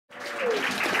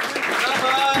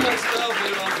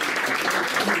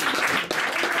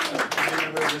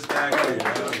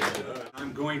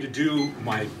going to do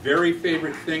my very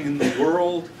favorite thing in the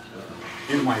world,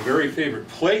 in my very favorite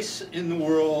place in the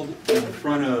world, in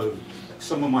front of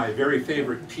some of my very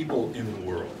favorite people in the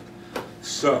world.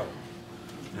 So,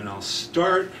 and I'll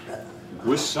start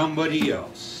with somebody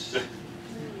else.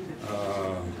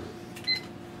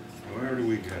 Where do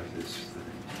we got this thing?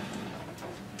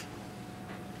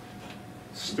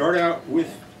 Start out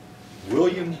with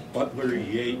William Butler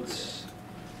Yeats,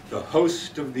 The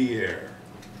Host of the Air.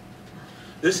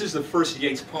 This is the first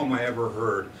Yeats poem I ever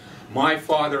heard. My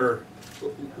father,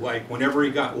 like whenever he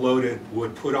got loaded,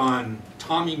 would put on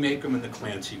Tommy Mackin and the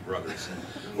Clancy Brothers,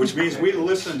 which means we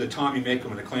listened to Tommy Mackin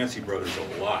and the Clancy Brothers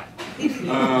a lot.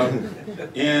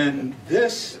 And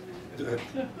this,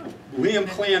 Liam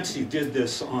Clancy did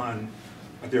this on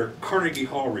their Carnegie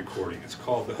Hall recording. It's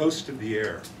called The Host of the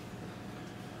Air.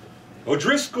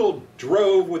 O'Driscoll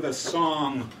drove with a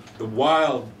song the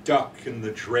wild duck and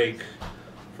the drake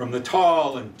from the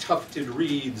tall and tufted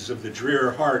reeds of the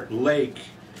drear Heart Lake,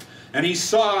 and he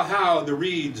saw how the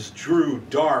reeds drew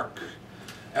dark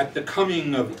at the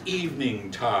coming of evening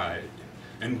tide,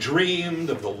 and dreamed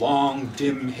of the long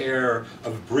dim hair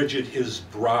of Bridget his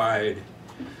bride.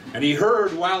 And he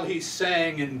heard while he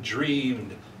sang and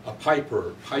dreamed a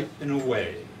piper piping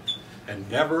away, and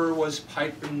never was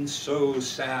piping so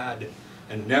sad,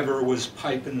 and never was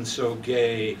piping so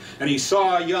gay. And he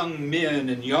saw young men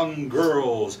and young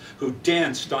girls who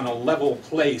danced on a level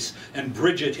place, and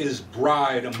Bridget his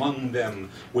bride among them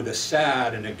with a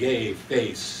sad and a gay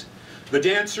face. The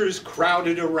dancers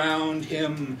crowded around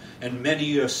him, and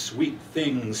many a sweet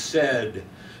thing said,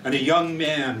 and a young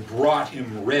man brought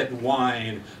him red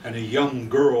wine, and a young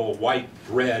girl white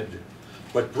bread.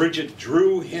 But Bridget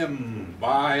drew him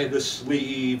by the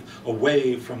sleeve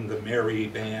away from the merry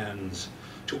bands,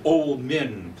 to old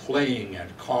men playing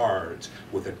at cards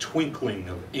with a twinkling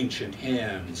of ancient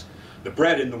hands. The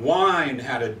bread and the wine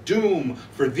had a doom,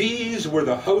 for these were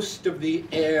the host of the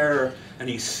air, and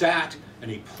he sat and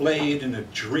he played in a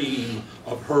dream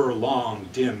of her long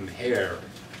dim hair.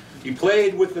 He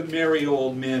played with the merry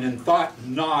old men and thought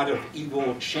not of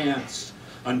evil chance,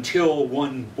 until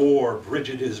one bore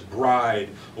Bridget his bride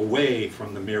away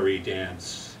from the merry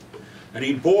dance. And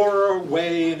he bore her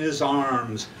away in his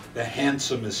arms, the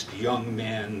handsomest young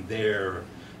man there,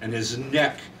 and his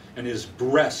neck and his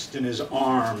breast and his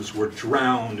arms were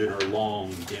drowned in her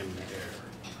long dim hair.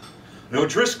 And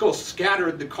O'Driscoll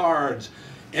scattered the cards,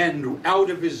 and out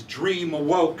of his dream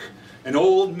awoke, and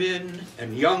old men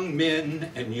and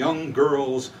young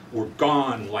girls were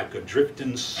gone like a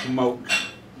drifting smoke.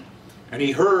 And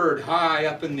he heard high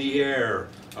up in the air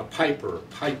a piper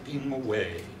piping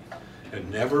away, and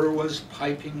never was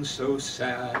piping so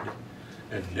sad,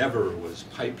 and never was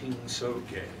piping so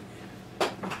gay.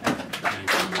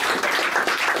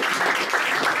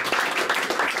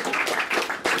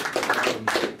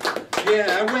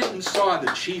 Yeah, I went and saw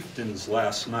the Chieftains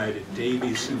last night at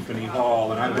Davie Symphony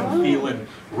Hall, and I've been feeling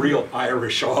real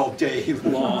Irish all day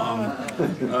long.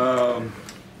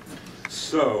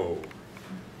 So,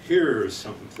 here's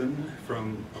something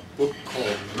from a book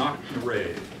called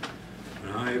Knocknarea,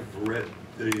 and I've read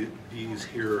these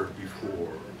here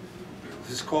before.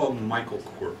 This is called Michael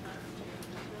Quirk.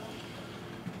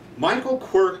 Michael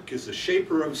Quirk is the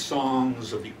shaper of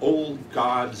songs of the old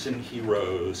gods and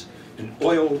heroes, in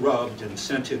oil-rubbed and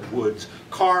scented woods,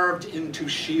 carved into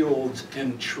shields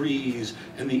and trees,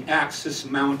 and the Axis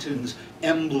Mountains,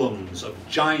 emblems of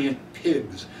giant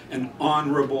pigs and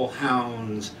honorable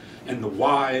hounds, and the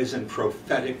wise and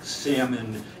prophetic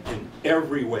salmon, and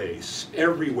everywhere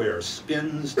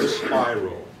spins the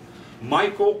spiral.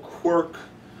 Michael Quirk,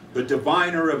 the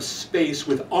diviner of space,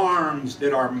 with arms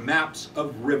that are maps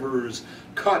of rivers,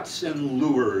 cuts and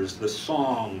lures the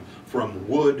song from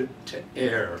wood to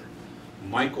air.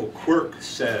 Michael Quirk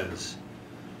says,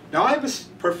 now I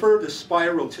prefer the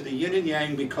spiral to the yin and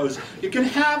yang because you can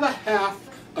have a half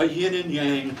a yin and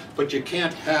yang, but you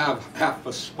can't have half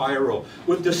a spiral.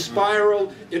 With the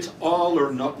spiral, it's all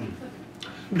or nothing.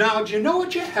 Now, do you know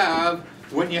what you have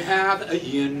when you have a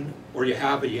yin or you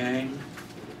have a yang?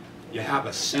 You have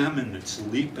a salmon that's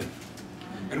leaping.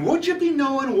 And would you be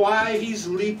knowing why he's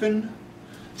leaping?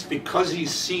 It's because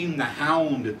he's seen the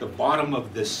hound at the bottom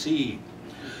of the sea.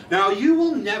 Now, you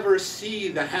will never see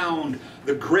the hound,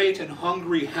 the great and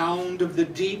hungry hound of the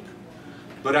deep.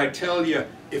 But I tell you,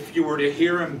 if you were to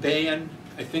hear him baying,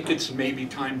 I think it's maybe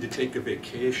time to take a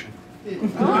vacation.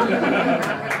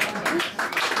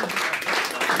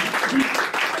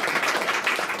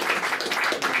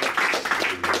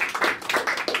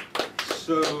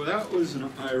 So that was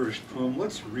an Irish poem.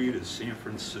 Let's read a San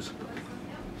Francisco.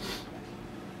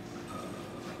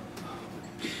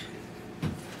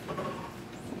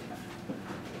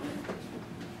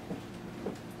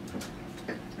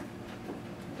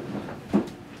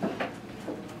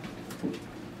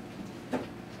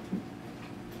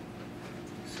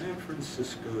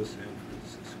 Francisco, San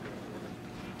Francisco.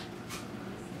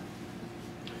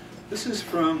 This is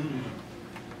from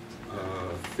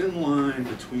a thin line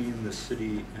between the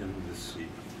city and the sea.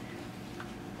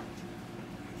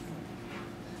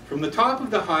 From the top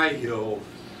of the high hill,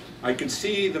 I could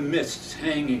see the mists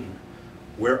hanging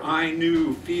where I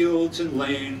knew fields and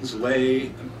lanes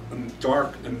lay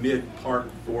dark amid park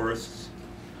forests.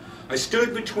 I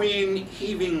stood between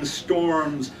heaving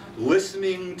storms,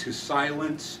 listening to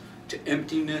silence, to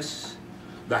emptiness.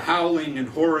 The howling and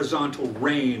horizontal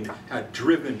rain had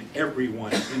driven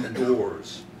everyone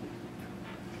indoors.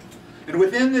 And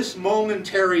within this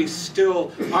momentary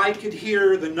still, I could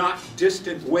hear the not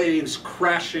distant waves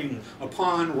crashing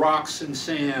upon rocks and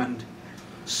sand.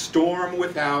 Storm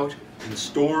without and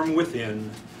storm within.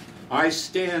 I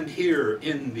stand here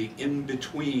in the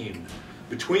in-between,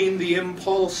 between the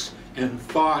impulse and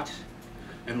thought,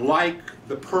 and like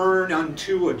the pern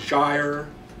unto a gyre,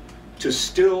 to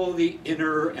still the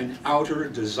inner and outer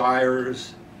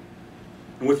desires.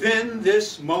 And within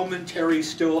this momentary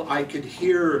still, I could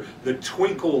hear the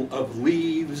twinkle of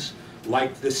leaves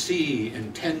like the sea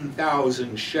and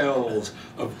 10,000 shells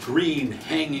of green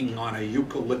hanging on a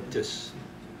eucalyptus.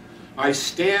 I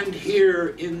stand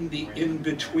here in the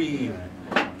in-between,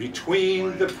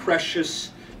 between the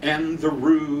precious and the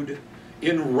rude.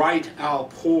 In right I'll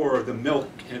pour the milk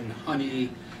and honey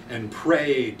and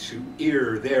pray to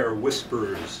ear their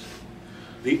whispers.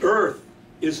 The earth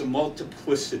is a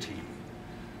multiplicity,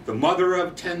 the mother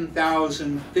of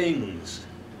 10,000 things,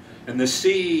 and the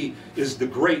sea is the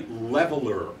great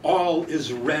leveler. All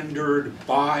is rendered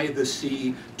by the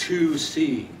sea to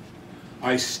sea.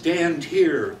 I stand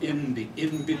here in the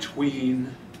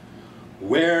in-between,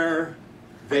 where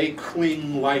they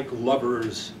cling like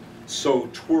lovers, so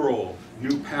twirl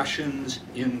new passions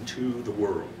into the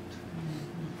world.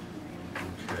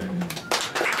 Okay.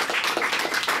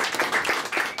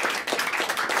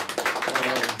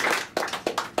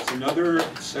 It's another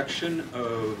section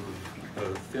of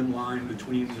a thin line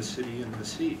between the city and the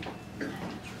sea.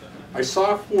 I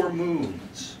saw 4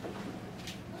 moons,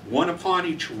 one upon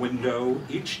each window,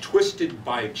 each twisted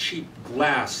by cheap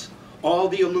glass, all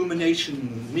the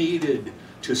illumination needed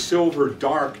to silver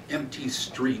dark empty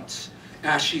streets,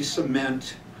 ashy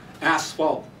cement,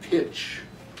 asphalt pitch,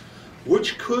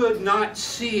 which could not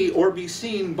see or be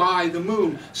seen by the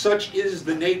moon. Such is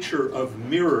the nature of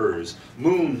mirrors.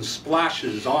 Moon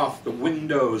splashes off the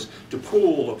windows to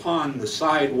pool upon the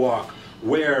sidewalk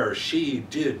where she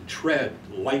did tread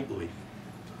lightly.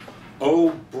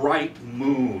 O bright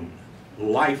moon,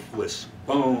 lifeless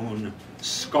bone,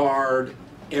 scarred,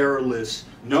 airless,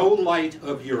 no light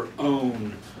of your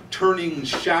own, turning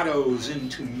shadows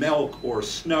into milk or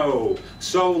snow,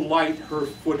 so light her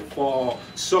footfall,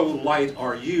 so light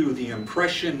are you. The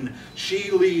impression she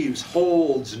leaves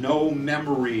holds no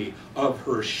memory of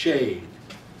her shade.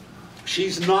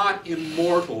 She's not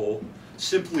immortal,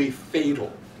 simply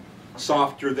fatal,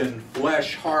 softer than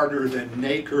flesh, harder than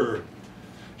nacre.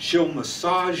 She'll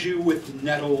massage you with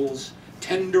nettles,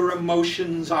 tender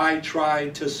emotions I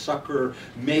tried to succor,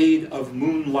 made of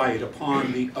moonlight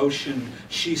upon the ocean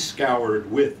she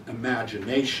scoured with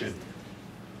imagination.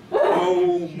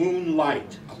 Oh,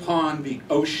 moonlight upon the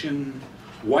ocean,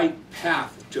 white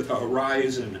path to the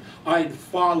horizon, I'd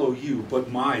follow you,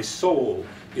 but my soul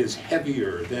is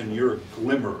heavier than your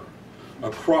glimmer.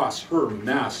 Across her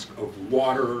mask of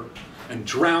water, and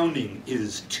drowning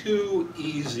is too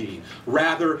easy.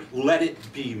 Rather, let it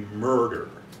be murder.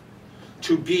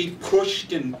 To be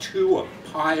pushed into a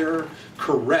pyre,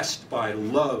 caressed by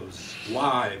love's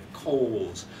live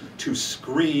coals, to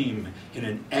scream in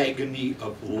an agony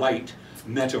of light,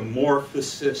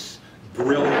 metamorphosis,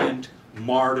 brilliant,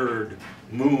 martyred.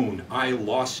 Moon, I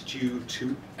lost you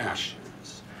to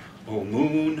ashes. O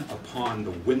moon upon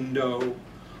the window,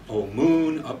 O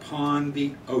moon upon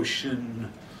the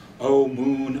ocean, O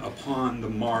moon upon the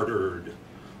martyred,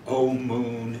 O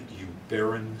moon, you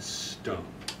barren stone.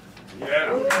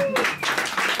 Yeah.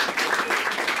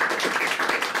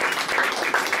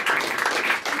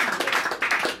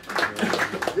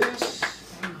 This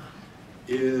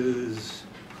is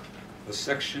a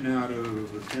section out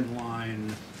of the thin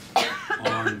line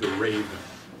on the raven.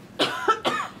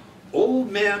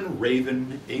 Old man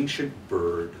raven, ancient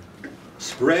bird,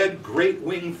 spread great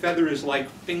wing feathers like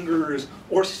fingers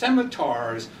or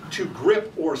scimitars to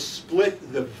grip or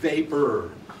split the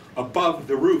vapor. Above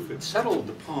the roof it settled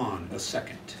upon a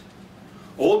second.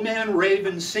 Old man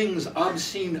raven sings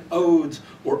obscene odes,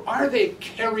 or are they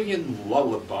carrion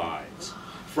lullabies?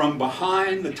 From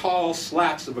behind the tall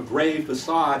slats of a gray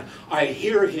facade, I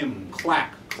hear him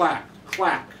clack, clack,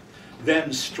 clack,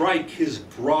 then strike his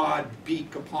broad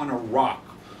beak upon a rock,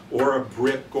 or a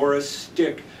brick, or a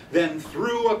stick, then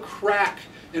through a crack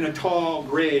in a tall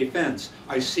gray fence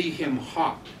I see him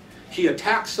hop. He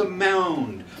attacks a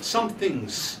mound, something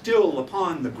still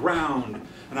upon the ground,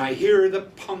 and I hear the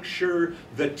puncture,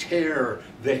 the tear,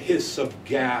 the hiss of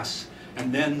gas,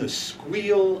 and then the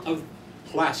squeal of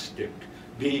plastic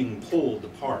being pulled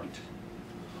apart.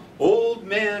 Old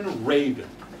Man Raven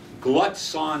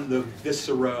gluts on the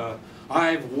viscera.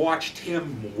 I've watched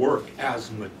him work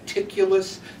as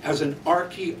meticulous as an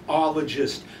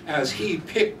archaeologist as he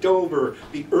picked over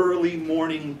the early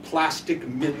morning plastic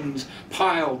middens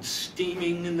piled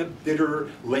steaming in the bitter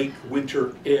late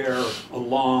winter air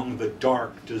along the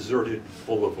dark deserted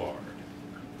boulevard.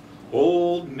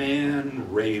 Old Man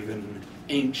Raven,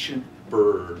 ancient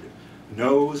bird,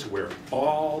 knows where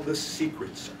all the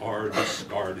secrets are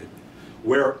discarded,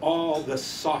 where all the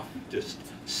softest,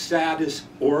 saddest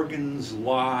organs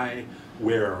lie,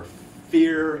 where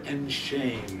fear and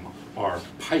shame are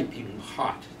piping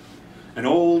hot. An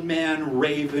Old Man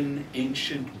Raven,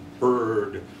 ancient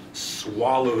bird,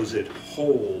 swallows it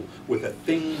whole with a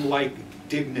thing like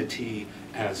dignity,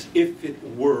 as if it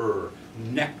were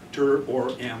nectar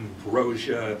or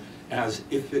ambrosia, as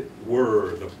if it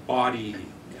were the body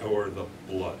or the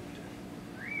blood.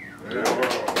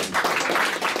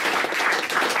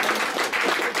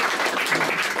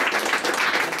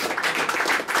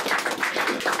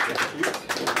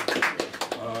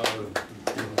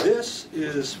 This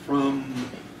is from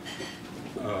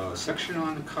a section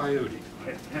on coyote.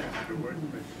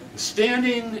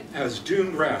 Standing as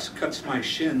dune grass cuts my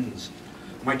shins,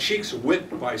 my cheeks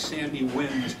whipped by sandy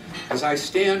winds, as I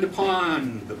stand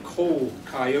upon the cold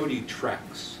coyote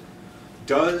tracks.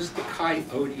 Does the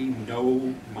coyote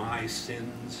know my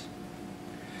sins?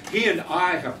 He and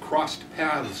I have crossed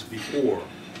paths before.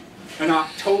 An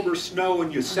October snow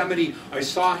in Yosemite, I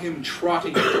saw him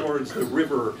trotting towards the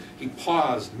river. He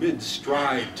paused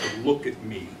mid-stride to look at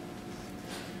me.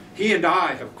 He and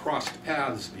I have crossed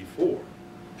paths before.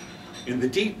 In the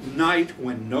deep night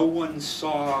when no one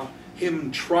saw,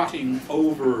 him trotting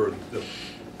over the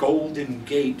golden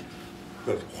gate,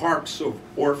 the harps of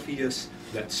Orpheus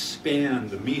that span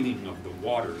the meaning of the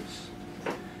waters.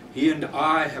 He and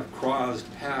I have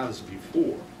crossed paths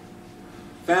before,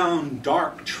 found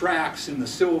dark tracks in the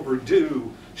silver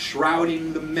dew,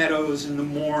 shrouding the meadows in the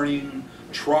morning,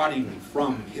 trotting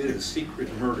from his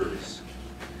secret murders.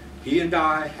 He and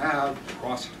I have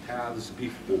crossed paths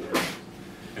before,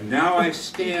 and now I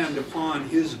stand upon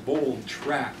his bold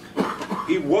track.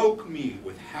 He woke me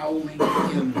with howling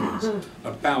hymns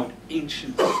about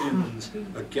ancient sins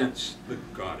against the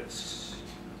goddess.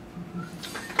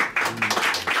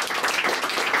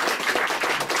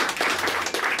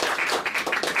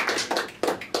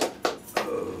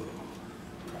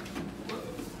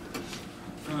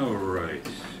 All right.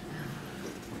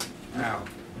 Now,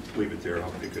 leave it there,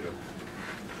 I'll pick it up.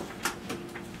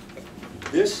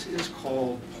 This is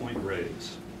called Point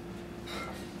Reyes.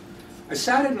 I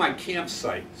sat in my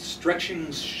campsite,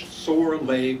 stretching sore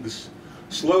legs,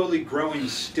 slowly growing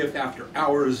stiff after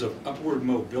hours of upward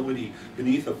mobility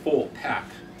beneath a full pack.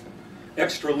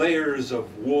 Extra layers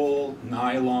of wool,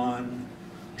 nylon,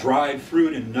 dried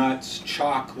fruit and nuts,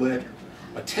 chocolate,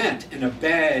 a tent and a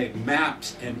bag,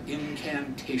 maps and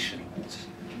incantations.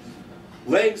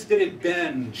 Legs that had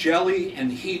been jelly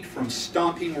and heat from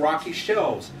stomping rocky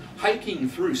shelves, hiking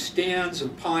through stands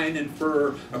of pine and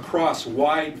fir across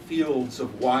wide fields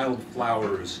of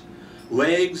wildflowers.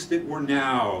 Legs that were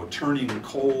now turning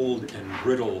cold and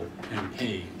brittle and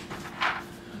pain.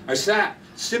 I sat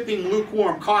sipping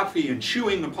lukewarm coffee and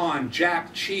chewing upon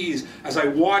jack cheese as I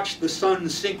watched the sun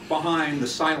sink behind the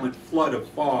silent flood of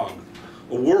fog.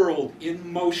 A world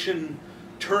in motion,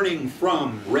 turning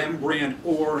from Rembrandt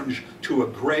orange to a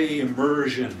gray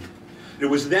immersion. It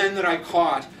was then that I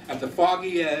caught, at the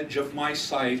foggy edge of my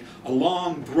sight, a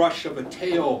long brush of a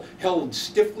tail held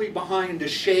stiffly behind a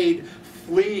shade,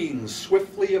 fleeing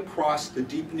swiftly across the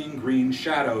deepening green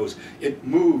shadows. It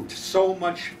moved so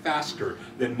much faster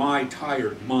than my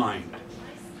tired mind.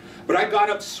 But I got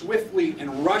up swiftly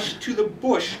and rushed to the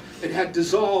bush it had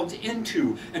dissolved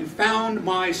into, and found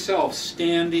myself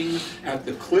standing at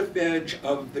the cliff edge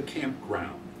of the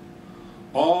campground.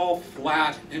 All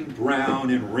flat and brown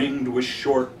and ringed with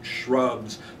short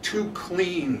shrubs, too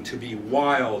clean to be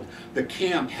wild, the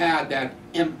camp had that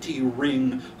empty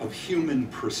ring of human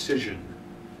precision.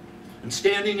 And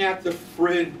standing at the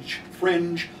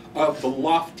fringe of the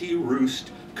lofty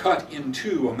roost, cut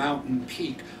into a mountain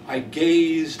peak, I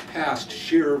gazed past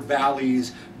sheer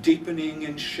valleys, deepening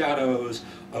in shadows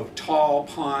of tall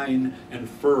pine and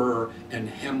fir and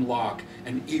hemlock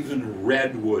and even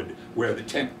redwood, where the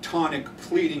tectonic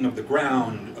pleating of the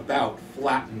ground about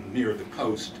flattened near the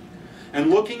coast. And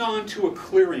looking onto a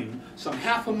clearing some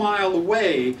half a mile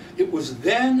away, it was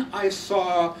then I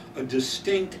saw a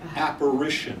distinct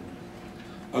apparition,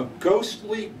 a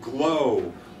ghostly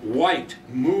glow, white,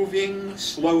 moving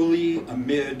slowly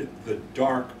amid the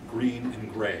dark green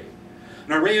and gray.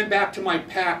 And I ran back to my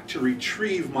pack to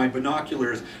retrieve my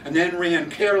binoculars, and then ran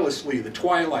carelessly the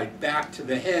twilight back to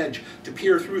the hedge to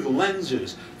peer through the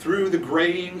lenses, through the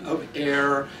graying of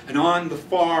air, and on the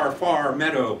far, far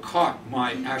meadow caught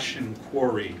my ashen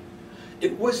quarry.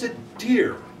 It was a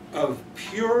deer of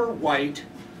pure white,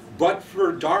 but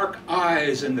for dark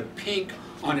eyes and the pink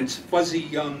on its fuzzy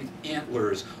young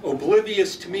antlers,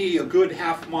 oblivious to me a good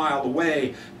half-mile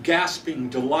away, gasping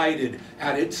delighted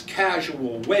at its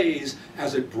casual ways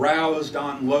as it browsed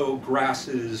on low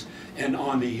grasses and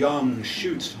on the young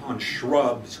shoots on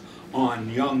shrubs, on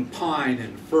young pine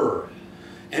and fir.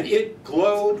 And it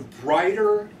glowed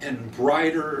brighter and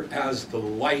brighter as the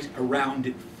light around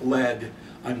it fled,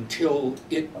 until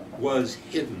it was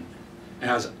hidden,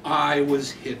 as I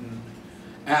was hidden,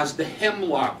 as the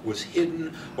hemlock was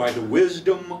hidden by the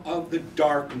wisdom of the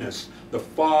darkness, the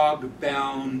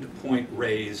fog-bound Point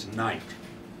Reyes night.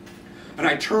 And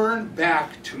I turned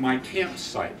back to my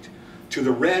campsite, to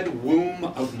the red womb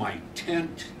of my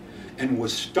tent, and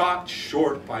was stopped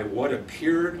short by what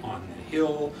appeared on the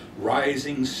hill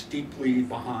rising steeply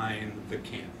behind the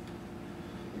camp.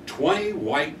 20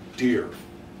 white deer.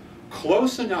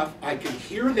 Close enough I could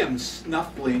hear them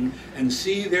snuffling and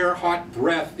see their hot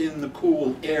breath in the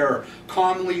cool air,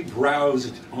 calmly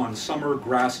browsed on summer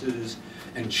grasses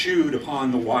and chewed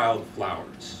upon the wild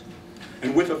flowers.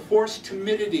 And with a forced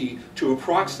timidity to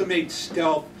approximate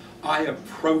stealth, I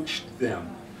approached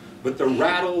them. But the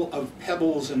rattle of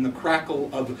pebbles and the crackle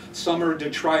of summer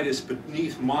detritus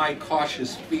beneath my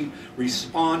cautious feet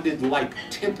responded like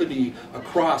timpani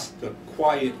across the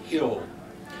quiet hill.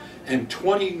 And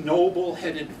 20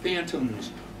 noble-headed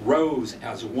phantoms rose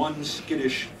as one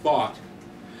skittish thought,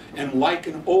 and like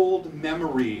an old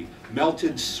memory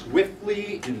melted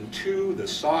swiftly into the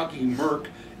soggy murk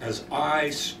as I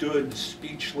stood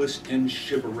speechless and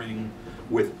shivering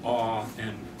with awe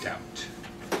and doubt.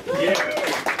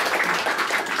 Yeah.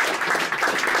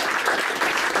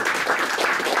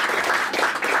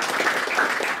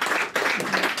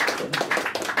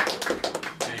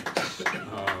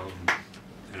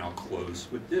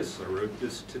 With this, I wrote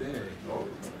this today.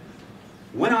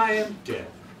 When I am dead.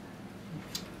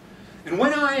 And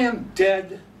when I am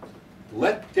dead,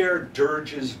 let their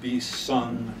dirges be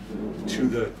sung to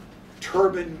the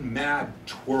turban-mad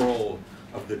twirl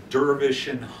of the dervish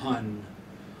and Hun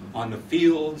on the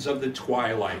fields of the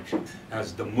twilight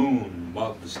as the moon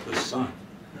mugs the sun.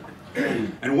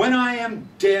 And when I am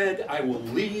dead, I will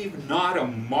leave not a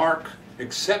mark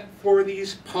except for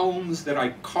these poems that I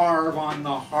carve on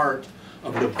the heart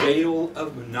of the veil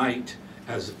of night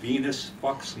as Venus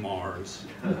fucks Mars.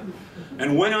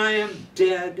 And when I am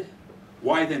dead,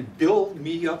 why then build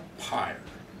me a pyre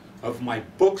of my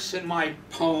books and my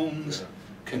poems,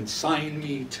 consign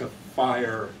me to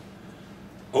fire.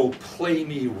 Oh, play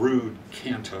me rude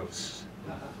cantos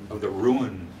of the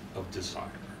ruin of desire.